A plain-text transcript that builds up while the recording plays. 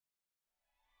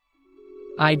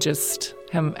I just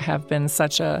have been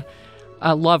such a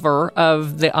lover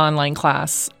of the online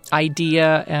class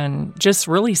idea and just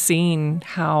really seeing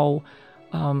how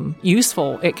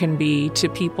useful it can be to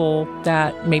people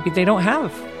that maybe they don't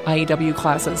have IEW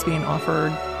classes being offered.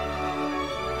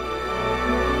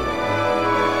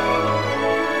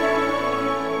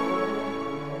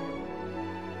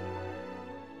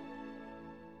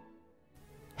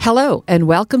 Hello, and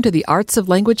welcome to the Arts of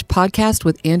Language podcast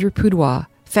with Andrew Poudois,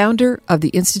 founder of the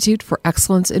Institute for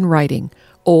Excellence in Writing,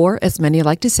 or as many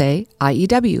like to say,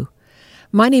 IEW.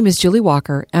 My name is Julie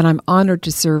Walker, and I'm honored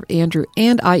to serve Andrew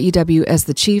and IEW as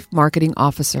the Chief Marketing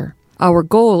Officer. Our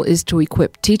goal is to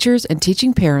equip teachers and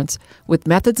teaching parents with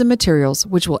methods and materials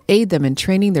which will aid them in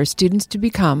training their students to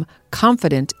become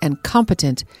confident and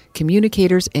competent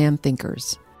communicators and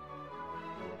thinkers.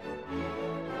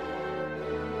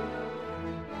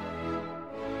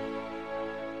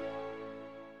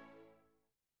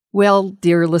 Well,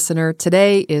 dear listener,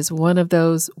 today is one of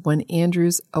those When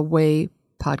Andrew's Away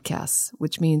podcasts,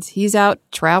 which means he's out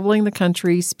traveling the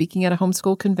country, speaking at a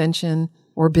homeschool convention,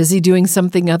 or busy doing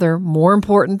something other more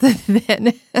important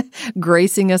than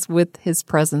gracing us with his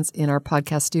presence in our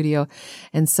podcast studio.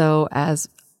 And so, as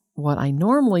what I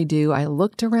normally do, I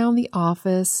looked around the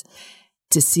office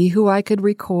to see who I could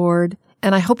record.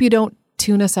 And I hope you don't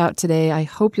tune us out today. I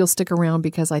hope you'll stick around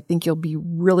because I think you'll be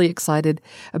really excited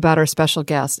about our special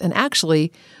guest. And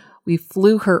actually, we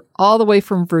flew her all the way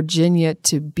from Virginia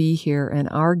to be here. And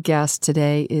our guest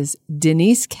today is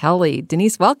Denise Kelly.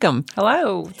 Denise, welcome.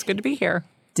 Hello. It's good to be here.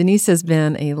 Denise has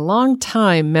been a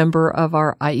long-time member of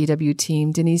our IEW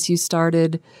team. Denise, you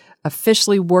started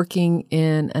officially working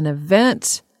in an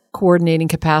event coordinating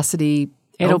capacity.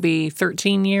 It'll be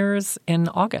 13 years in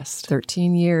August.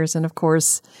 13 years. And of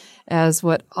course, as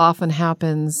what often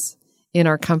happens in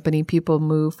our company, people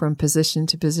move from position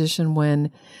to position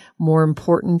when more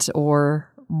important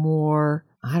or more,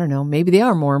 I don't know, maybe they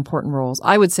are more important roles.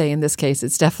 I would say in this case,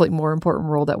 it's definitely a more important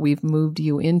role that we've moved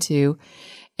you into.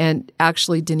 And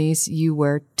actually, Denise, you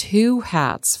wear two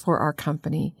hats for our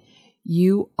company.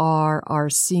 You are our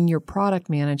senior product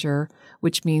manager,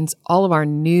 which means all of our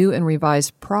new and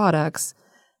revised products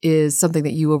is something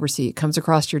that you oversee. It comes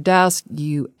across your desk,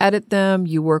 you edit them,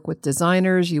 you work with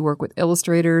designers, you work with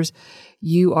illustrators.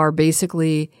 You are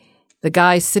basically the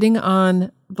guy sitting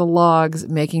on the logs,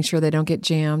 making sure they don't get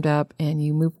jammed up, and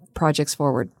you move projects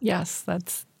forward. Yes,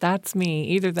 that's me.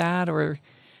 Either that or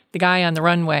the guy on the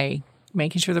runway,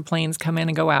 making sure the planes come in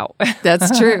and go out.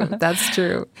 That's true. That's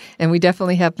true. And we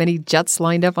definitely have many jets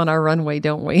lined up on our runway,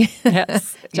 don't we?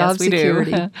 Yes. Job yes, we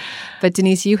security. do. But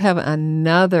Denise, you have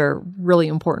another really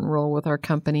important role with our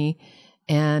company,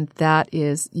 and that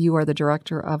is you are the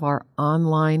director of our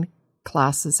online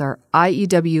classes, our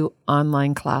IEW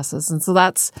online classes. And so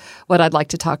that's what I'd like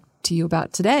to talk to you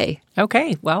about today.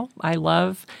 Okay. Well, I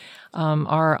love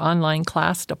our online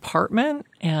class department,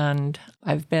 and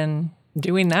I've been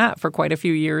doing that for quite a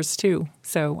few years too.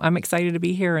 So I'm excited to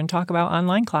be here and talk about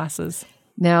online classes.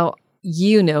 Now,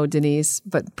 you know, Denise,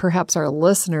 but perhaps our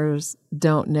listeners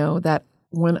don't know that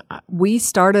when we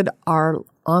started our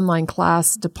online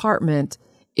class department,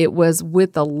 it was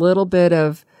with a little bit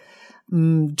of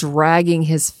dragging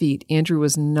his feet. Andrew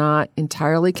was not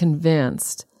entirely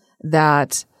convinced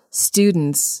that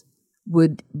students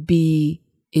would be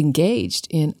engaged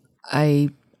in a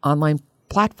online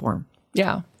platform.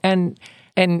 Yeah. And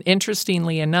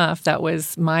interestingly enough, that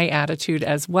was my attitude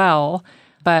as well.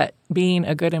 But being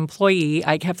a good employee,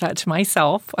 I kept that to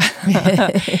myself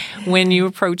when you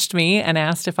approached me and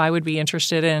asked if I would be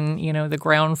interested in, the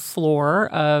ground floor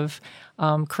of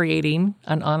creating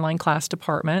an online class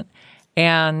department.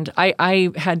 And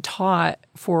I had taught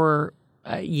for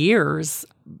years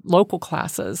local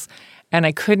classes, and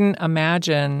I couldn't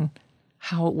imagine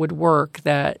how it would work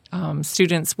that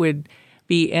students would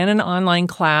be in an online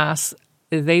class.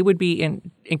 They would be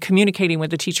in communicating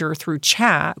with the teacher through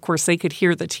chat. Of course, they could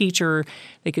hear the teacher,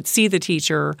 they could see the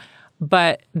teacher,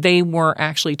 but they weren't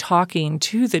actually talking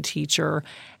to the teacher.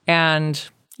 And,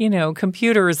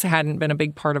 computers hadn't been a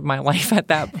big part of my life at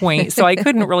that point, so I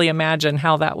couldn't really imagine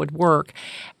how that would work.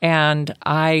 And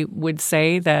I would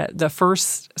say that the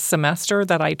first semester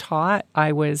that I taught,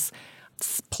 I was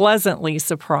pleasantly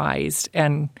surprised,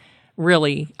 and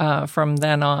really, from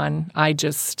then on, I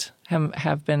just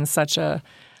have been such a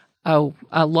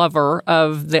lover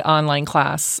of the online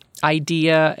class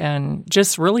idea and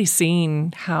just really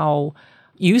seeing how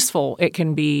useful it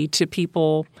can be to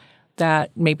people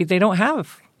that maybe they don't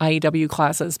have IEW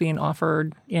classes being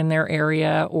offered in their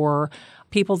area or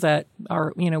people that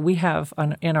are, we have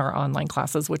in our online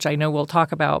classes, which I know we'll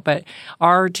talk about, but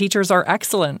our teachers are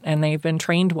excellent and they've been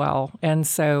trained well. And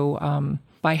so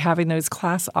by having those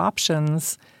class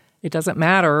options, it doesn't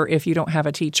matter if you don't have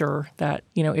a teacher that,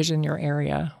 is in your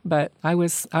area. But I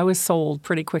was sold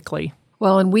pretty quickly.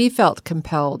 Well, and we felt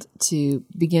compelled to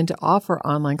begin to offer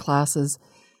online classes,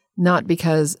 not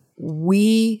because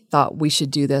we thought we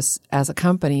should do this as a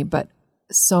company, but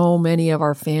so many of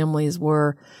our families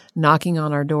were knocking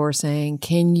on our door saying,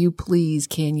 can you please?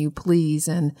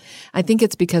 And I think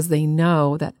it's because they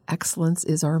know that excellence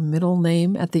is our middle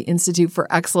name at the Institute for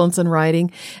Excellence in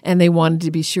Writing, and they wanted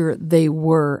to be sure they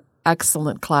were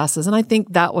excellent classes. And I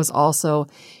think that was also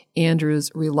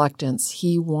Andrew's reluctance.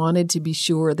 He wanted to be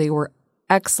sure they were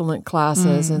excellent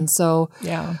classes. And so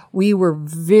we were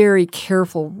very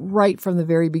careful right from the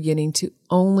very beginning to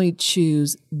only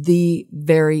choose the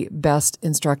very best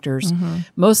instructors.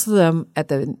 Most of them at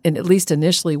least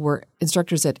initially were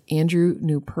instructors that Andrew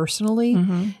knew personally,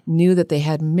 knew that they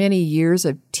had many years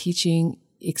of teaching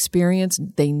experience.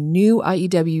 They knew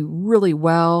IEW really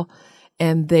well,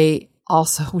 and they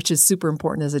also, which is super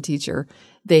important as a teacher,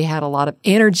 they had a lot of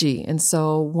energy. And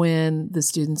so when the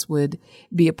students would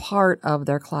be a part of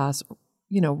their class,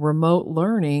 remote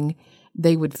learning,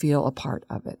 they would feel a part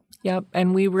of it. Yep.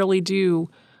 And we really do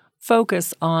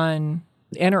focus on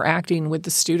interacting with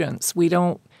the students. We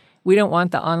don't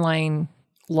want the online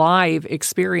live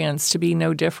experience to be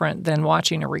no different than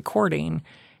watching a recording.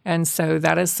 And so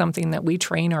that is something that we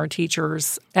train our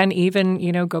teachers and even,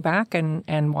 go back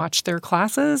and watch their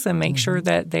classes and make sure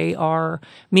that they are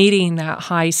meeting that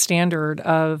high standard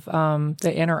of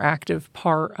the interactive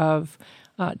part of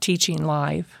teaching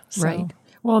live. So. Right.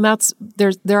 Well, and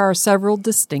there are several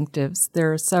distinctives.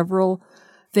 There are several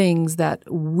things that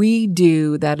we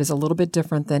do that is a little bit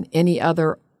different than any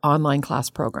other online class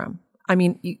program. I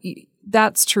mean,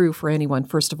 that's true for anyone.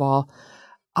 First of all,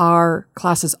 our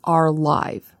classes are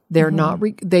live. They're not.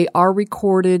 They are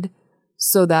recorded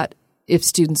so that if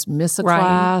students miss a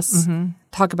class,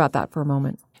 talk about that for a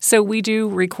moment. So we do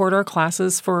record our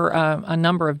classes for a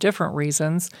number of different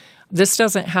reasons. This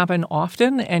doesn't happen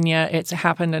often, and yet it's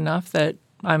happened enough that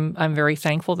I'm very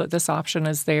thankful that this option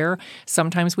is there.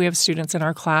 Sometimes we have students in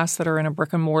our class that are in a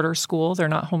brick and mortar school. They're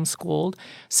not homeschooled,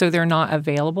 so they're not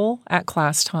available at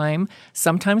class time.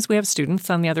 Sometimes we have students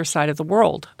on the other side of the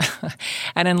world.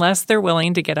 And unless they're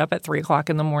willing to get up at 3 o'clock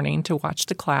in the morning to watch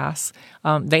the class,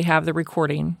 they have the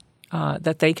recording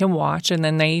that they can watch, and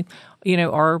then they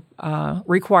are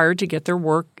required to get their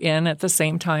work in at the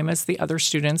same time as the other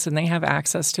students, and they have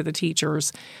access to the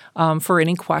teachers for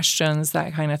any questions,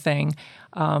 that kind of thing.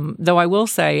 Though I will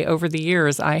say, over the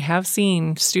years, I have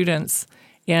seen students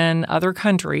in other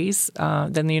countries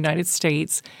than the United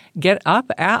States get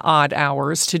up at odd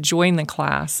hours to join the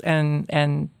class,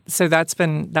 and so that's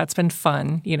been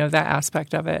fun, that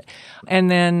aspect of it.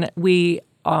 And then we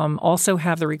also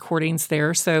have the recordings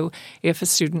there, so if a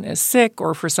student is sick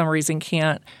or for some reason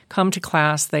can't come to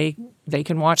class, they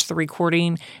can watch the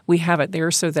recording. We have it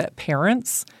there so that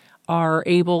parents are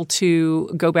able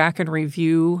to go back and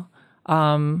review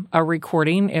a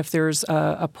recording if there's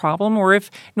a problem, or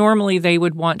if normally they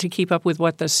would want to keep up with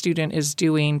what the student is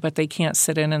doing, but they can't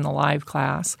sit in the live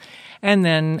class. And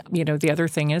then, the other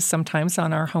thing is sometimes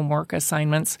on our homework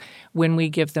assignments, when we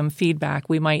give them feedback,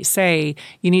 we might say,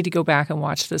 you need to go back and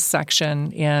watch this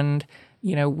section in,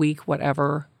 week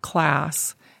whatever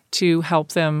class to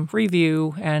help them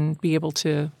review and be able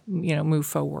to, move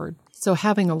forward. So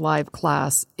having a live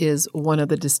class is one of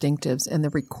the distinctives, and the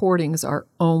recordings are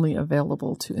only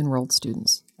available to enrolled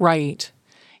students. Right.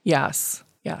 Yes,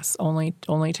 only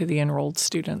to the enrolled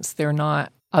students. They're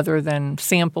not, other than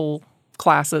sample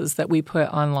classes that we put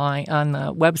online on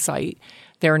the website,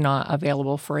 they're not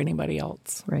available for anybody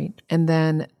else. Right. And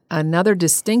then another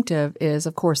distinctive is,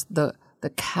 of course, the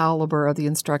caliber of the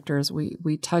instructors.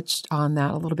 We touched on that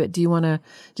a little bit. Do you want to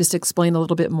just explain a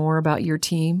little bit more about your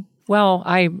team? Well,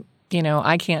 I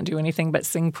can't do anything but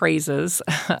sing praises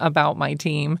about my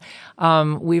team.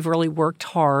 We've really worked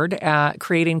hard at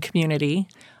creating community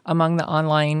among the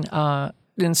online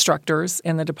instructors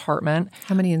in the department.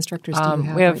 How many instructors do you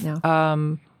have right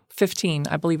now? 15.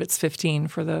 I believe it's 15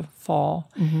 for the fall.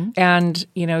 And,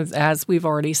 as we've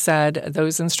already said,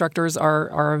 those instructors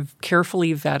are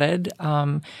carefully vetted.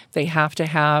 They have to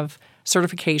have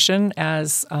certification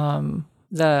as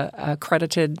the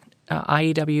accredited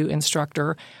IEW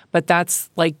instructor, but that's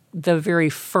like the very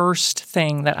first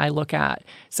thing that I look at.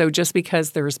 So just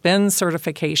because there's been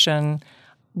certification,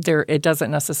 it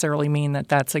doesn't necessarily mean that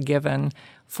that's a given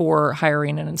for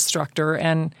hiring an instructor.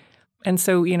 And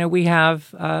so, we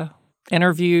have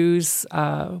interviews,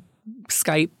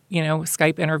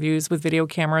 Skype interviews with video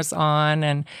cameras on,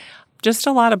 and just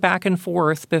a lot of back and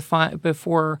forth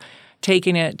before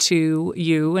taking it to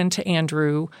you and to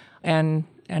Andrew, and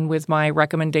with my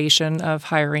recommendation of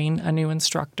hiring a new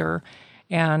instructor.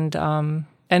 And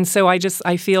so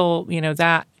I feel,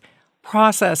 that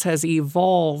process has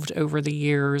evolved over the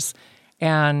years,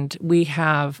 and we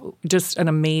have just an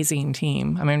amazing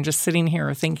team. I mean, I'm just sitting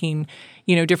here thinking,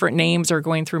 different names are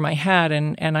going through my head,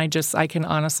 and I can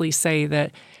honestly say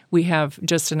that we have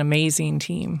just an amazing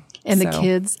team. And the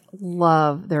kids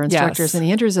love their instructors. Yes. And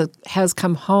Andrew has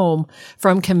come home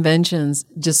from conventions,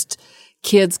 just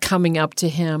kids coming up to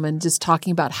him and just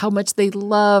talking about how much they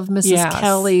love Mrs.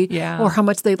 Kelly or how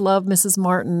much they love Mrs.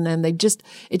 Martin. And it just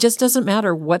doesn't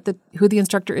matter who the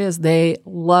instructor is. They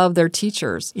love their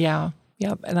teachers. Yeah.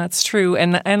 Yep. And that's true.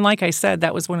 And like I said,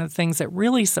 that was one of the things that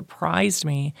really surprised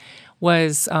me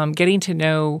was getting to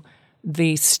know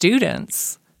the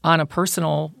students on a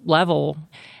personal level.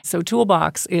 So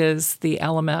Toolbox is the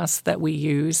LMS that we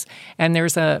use, and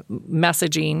there's a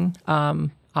messaging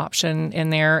option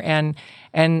in there, and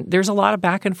there's a lot of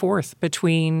back and forth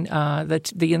between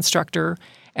the instructor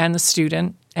and the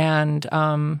student, and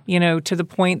to the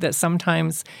point that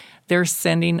sometimes they're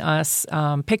sending us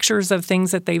pictures of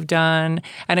things that they've done,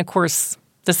 and of course,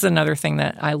 this is another thing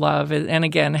that I love, and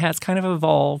again, has kind of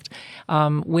evolved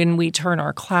when we turn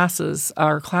our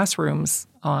classrooms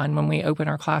on, when we open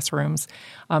our classrooms.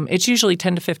 It's usually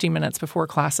 10 to 15 minutes before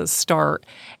classes start,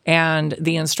 and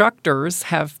the instructors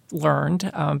have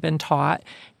learned, been taught,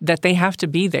 that they have to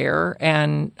be there,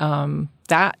 and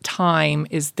that time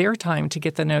is their time to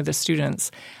get to know the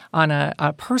students on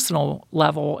a personal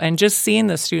level, and just seeing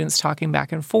the students talking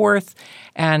back and forth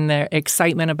and the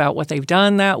excitement about what they've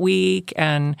done that week.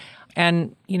 And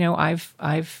I've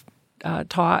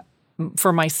taught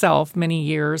for myself many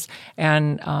years,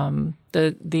 and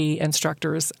the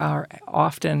instructors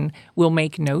will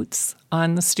make notes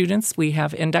on the students. We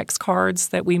have index cards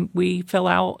that we fill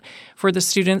out for the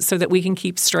students so that we can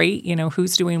keep straight,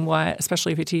 who's doing what,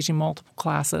 especially if you're teaching multiple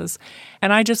classes.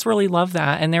 And I just really love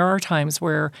that. And there are times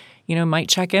where, might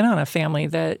check in on a family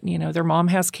that, their mom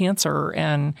has cancer,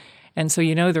 and so,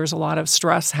 there's a lot of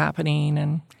stress happening.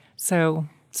 And so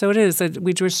it is.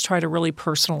 We just try to really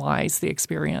personalize the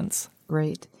experience.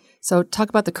 Great. So talk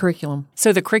about the curriculum.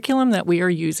 So the curriculum that we are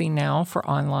using now for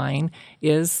online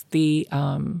is the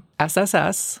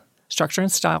SSS, Structure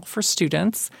and Style for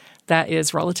Students. That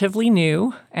is relatively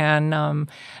new, and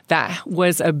that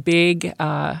was a big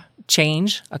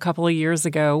change a couple of years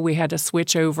ago. We had to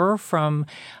switch over from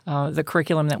the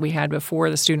curriculum that we had before,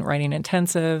 the Student Writing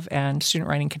Intensive and Student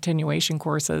Writing Continuation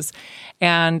courses.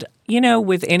 And,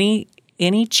 with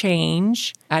any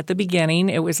change at the beginning,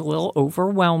 it was a little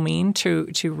overwhelming to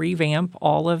revamp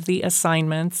all of the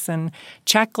assignments and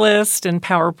checklists and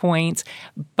PowerPoints.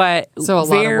 But so a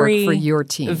lot of work for your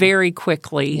team. Very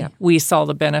quickly, we saw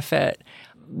the benefit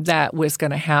that was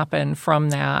going to happen from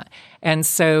that. And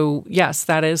so, yes,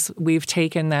 we've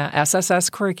taken that SSS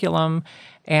curriculum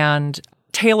and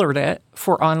tailored it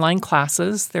for online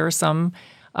classes. There are some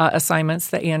assignments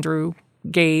that Andrew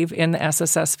gave in the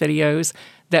SSS videos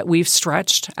that we've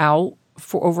stretched out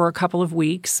for over a couple of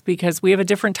weeks because we have a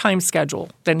different time schedule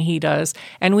than he does,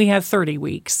 and we have 30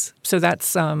 weeks. So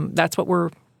that's what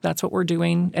we're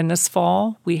doing. And this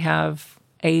fall we have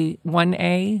a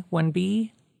 1A,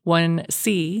 1B,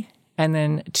 1C, and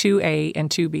then 2A and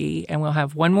 2B, and we'll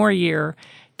have one more year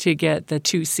to get the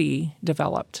 2C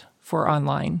developed for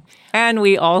online. And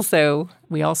we also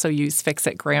use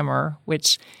Fix-It Grammar,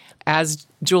 which, as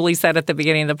Julie said at the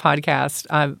beginning of the podcast,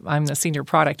 I'm the senior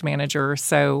product manager,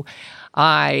 so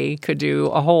I could do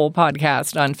a whole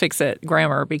podcast on Fix-It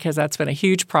Grammar because that's been a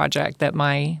huge project that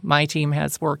my team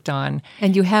has worked on.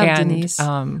 And you have, Denise.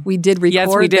 We did record.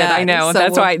 Yes, we did. That, I know.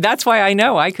 So that's why I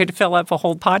know I could fill up a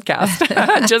whole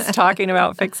podcast just talking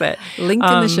about Fix-It. Link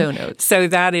in the show notes. So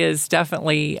that is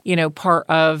definitely part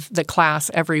of the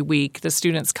class every week. The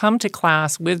students come to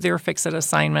class with their Fix-It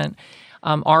assignment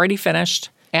already finished.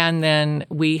 And then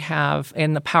we have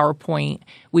in the PowerPoint,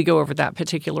 we go over that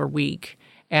particular week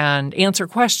and answer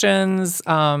questions.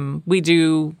 We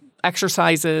do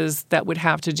exercises that would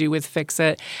have to do with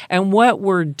Fix-It. And what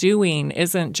we're doing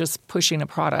isn't just pushing a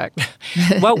product.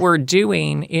 What we're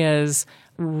doing is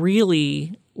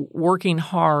really working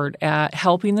hard at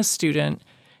helping the student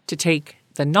to take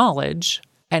the knowledge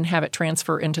and have it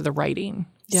transfer into the writing.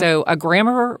 Yep. So a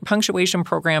grammar punctuation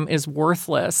program is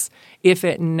worthless if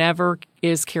it never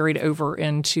is carried over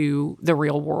into the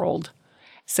real world.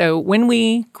 So when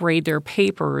we grade their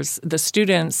papers, the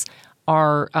students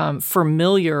are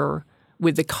familiar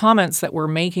with the comments that we're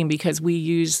making because we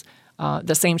use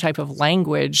the same type of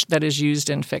language that is used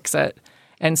in Fix-It.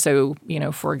 And so,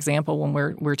 for example, when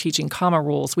we're teaching comma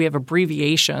rules, we have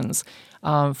abbreviations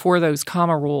for those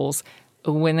comma rules.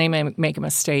 When they make a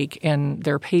mistake in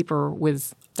their paper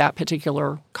with that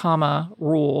particular comma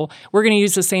rule, we're going to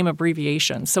use the same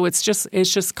abbreviation. So it's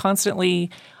just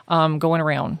constantly going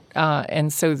around.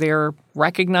 And so they're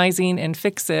recognizing in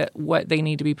Fix-It what they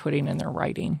need to be putting in their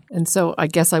writing. And so I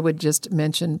guess I would just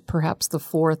mention perhaps the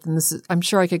fourth, and this is, I'm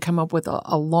sure I could come up with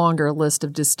a longer list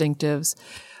of distinctives,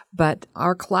 but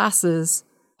our classes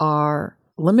are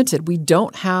limited. We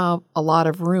don't have a lot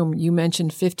of room. You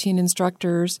mentioned 15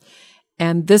 instructors,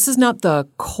 and this is not the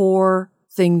core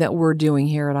thing that we're doing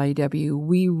here at IEW.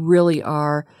 We really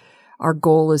are, our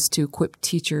goal is to equip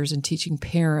teachers and teaching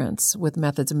parents with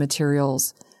methods and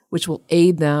materials which will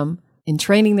aid them in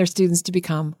training their students to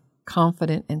become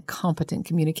confident and competent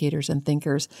communicators and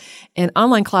thinkers. And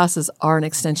online classes are an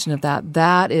extension of that.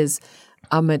 That is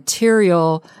a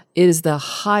material. It is the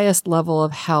highest level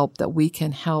of help that we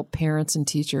can help parents and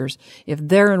teachers. If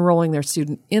they're enrolling their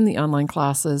student in the online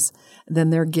classes, then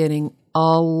they're getting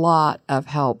a lot of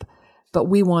help. But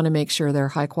we want to make sure they're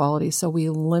high quality, so we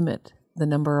limit the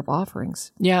number of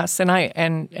offerings. Yes,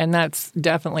 and that's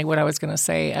definitely what I was going to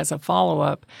say as a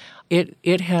follow-up.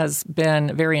 It has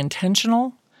been very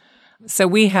intentional. So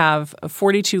we have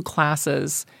 42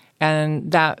 classes,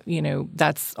 and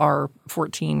that's our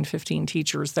 14, 15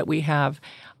 teachers that we have.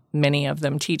 Many of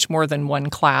them teach more than one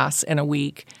class in a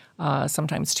week,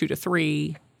 sometimes 2 to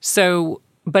 3. So,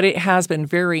 but it has been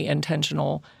very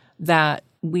intentional that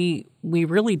we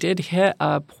really did hit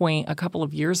a point a couple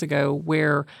of years ago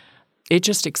where it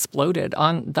just exploded.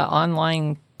 On the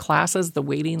online classes, the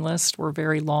waiting lists were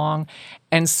very long.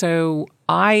 And so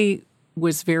I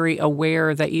was very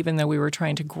aware that even though we were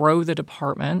trying to grow the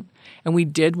department and we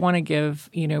did want to give,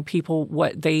 people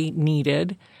what they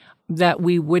needed, that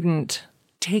we wouldn't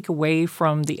take away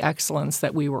from the excellence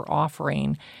that we were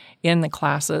offering in the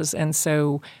classes. And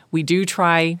so we do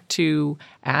try to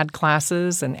add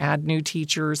classes and add new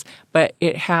teachers, but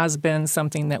it has been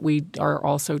something that we are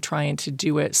also trying to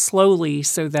do it slowly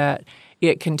so that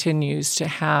it continues to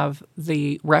have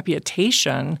the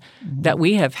reputation that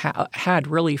we have had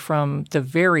really from the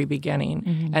very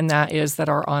beginning, and that is that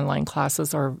our online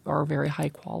classes are very high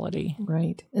quality.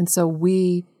 Right. And so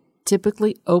we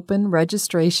typically open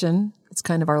registration. It's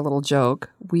kind of our little joke.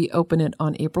 We open it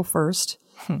on April 1st.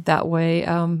 That way,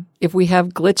 if we have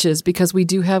glitches, because we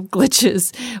do have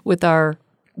glitches with our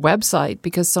website,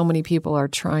 because so many people are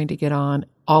trying to get on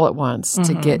all at once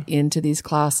to get into these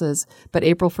classes. But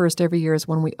April 1st every year is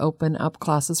when we open up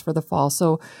classes for the fall.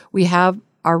 So we have,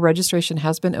 our registration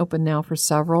has been open now for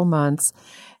several months,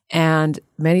 and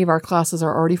many of our classes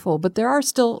are already full, but there are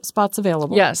still spots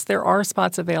available. Yes, there are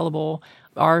spots available.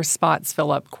 Our spots fill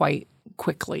up quite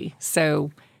quickly. So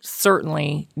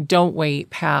certainly don't wait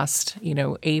past,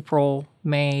 April,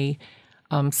 May.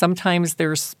 Sometimes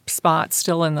there's spots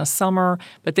still in the summer,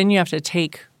 but then you have to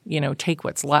take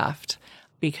what's left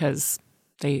because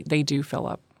they do fill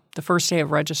up. The first day of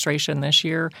registration this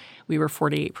year, we were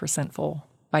 48% full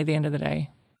by the end of the day.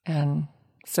 And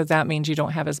so that means you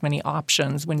don't have as many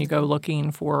options when you go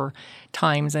looking for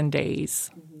times and days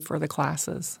for the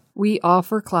classes. We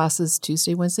offer classes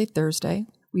Tuesday, Wednesday, Thursday.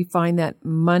 We find that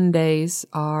Mondays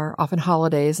are often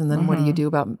holidays, and then what do you do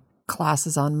about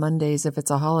classes on Mondays if it's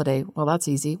a holiday? Well, that's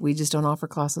easy. We just don't offer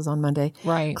classes on Monday.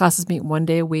 Right. Classes meet one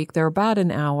day a week. They're about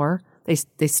an hour.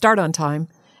 They start on time,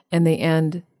 and they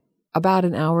end about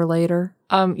an hour later.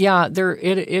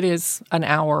 It is an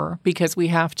hour because we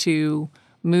have to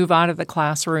move out of the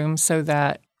classroom so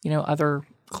that other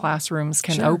classrooms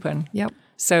can open. Yep.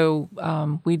 So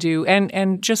we do,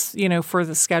 and just for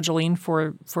the scheduling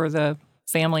for the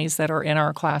families that are in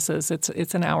our classes,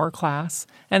 it's an hour class,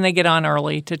 and they get on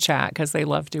early to chat because they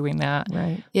love doing that.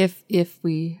 Right. If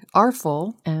we are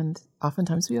full, and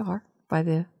oftentimes we are, by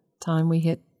the time we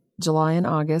hit July and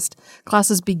August,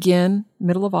 classes begin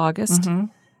middle of August.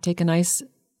 Take a nice,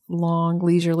 long,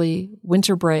 leisurely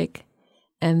winter break,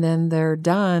 and then they're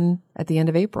done at the end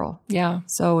of April. Yeah.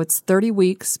 So it's 30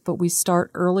 weeks, but we start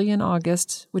early in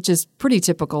August, which is pretty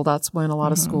typical. That's when a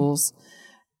lot of schools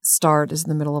start, is in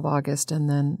the middle of August, and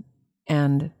then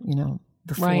end,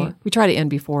 before. Right. We try to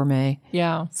end before May.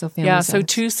 Yeah. So families so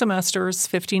 2 semesters,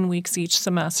 15 weeks each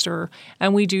semester,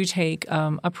 and we do take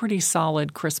a pretty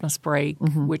solid Christmas break,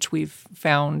 which we've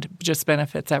found just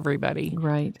benefits everybody.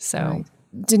 Right. So. Right.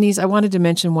 Denise, I wanted to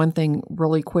mention one thing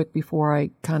really quick before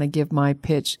I kind of give my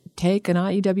pitch. Take an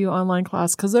IEW online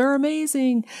class because they're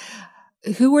amazing.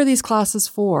 Who are these classes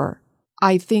for?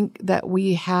 I think that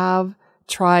we have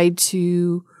tried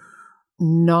to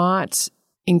not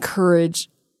encourage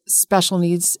special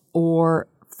needs or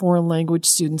foreign language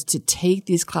students to take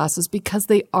these classes because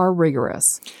they are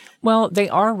rigorous? Well, they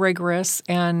are rigorous,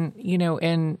 and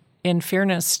in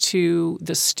fairness to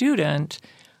the student,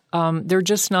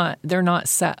 they're not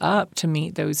set up to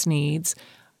meet those needs.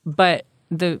 But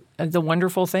the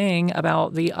wonderful thing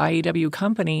about the IEW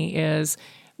company is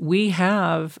we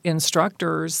have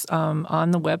instructors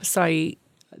on the website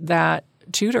that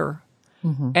tutor.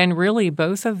 Mm-hmm. And really,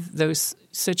 both of those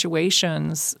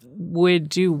situations would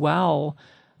do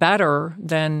better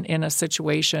than in a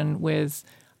situation with,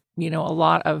 a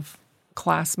lot of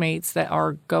classmates that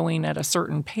are going at a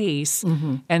certain pace,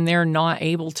 mm-hmm. and they're not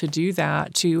able to do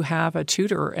that, to have a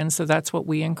tutor. And so that's what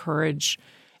we encourage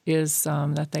is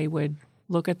that they would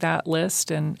look at that list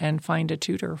and find a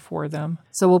tutor for them.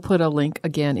 So we'll put a link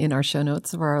again in our show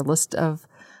notes of our list of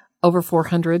over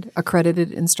 400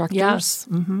 accredited instructors. Yes.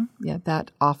 Mm-hmm. Yeah,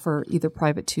 that offer either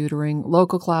private tutoring,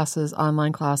 local classes,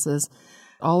 online classes.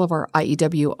 All of our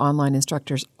IEW online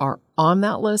instructors are on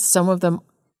that list. Some of them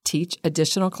teach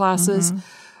additional classes, mm-hmm.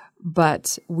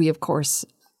 but we, of course,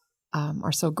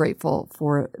 are so grateful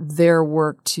for their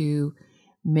work to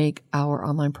make our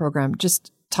online program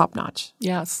just top-notch.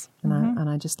 Yes. And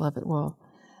I just love it. Well,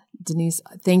 Denise,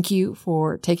 thank you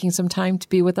for taking some time to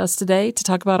be with us today to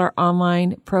talk about our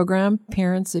online program.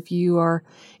 Parents, if you are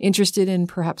interested in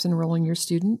perhaps enrolling your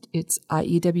student, it's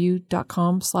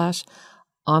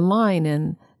IEW.com/online,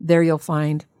 and there you'll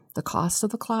find the cost of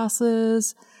the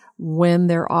classes, when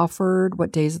they're offered,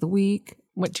 what days of the week,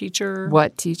 what teacher,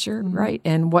 mm-hmm. right?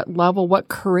 And what level, what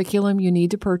curriculum you need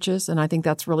to purchase. And I think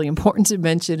that's really important to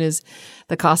mention is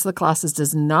the cost of the classes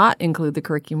does not include the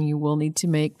curriculum. You will need to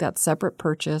make that separate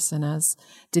purchase. And as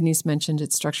Denise mentioned,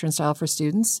 it's Structure and Style for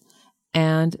Students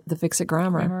and the Fix-It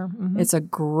Grammar. Mm-hmm. It's a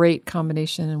great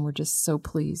combination, and we're just so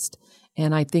pleased.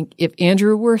 And I think if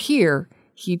Andrew were here,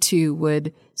 he too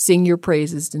would sing your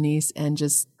praises, Denise, and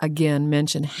just again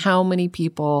mention how many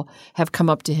people have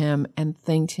come up to him and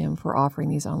thanked him for offering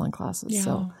these online classes. Yeah.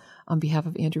 So on behalf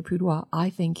of Andrew Poudois, I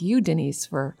thank you, Denise,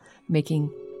 for making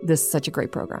this such a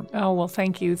great program. Oh, well,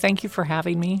 thank you. Thank you for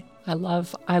having me. I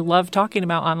love talking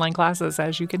about online classes,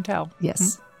 as you can tell.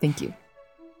 Yes. Mm-hmm. Thank you.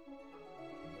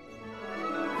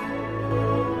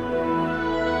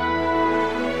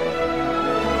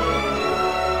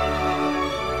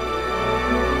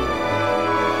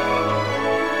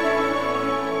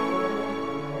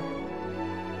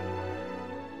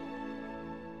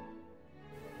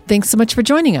 Thanks so much for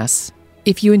joining us.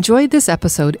 If you enjoyed this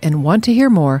episode and want to hear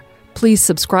more, please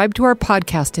subscribe to our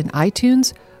podcast in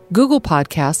iTunes, Google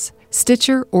Podcasts,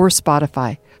 Stitcher, or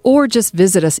Spotify, or just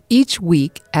visit us each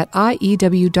week at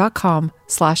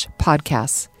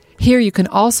IEW.com/podcasts. Here you can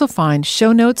also find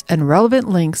show notes and relevant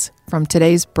links from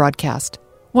today's broadcast.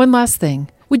 One last thing.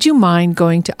 Would you mind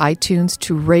going to iTunes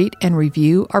to rate and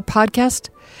review our podcast?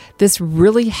 This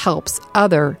really helps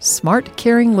other smart,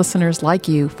 caring listeners like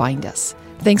you find us.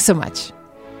 Thanks so much.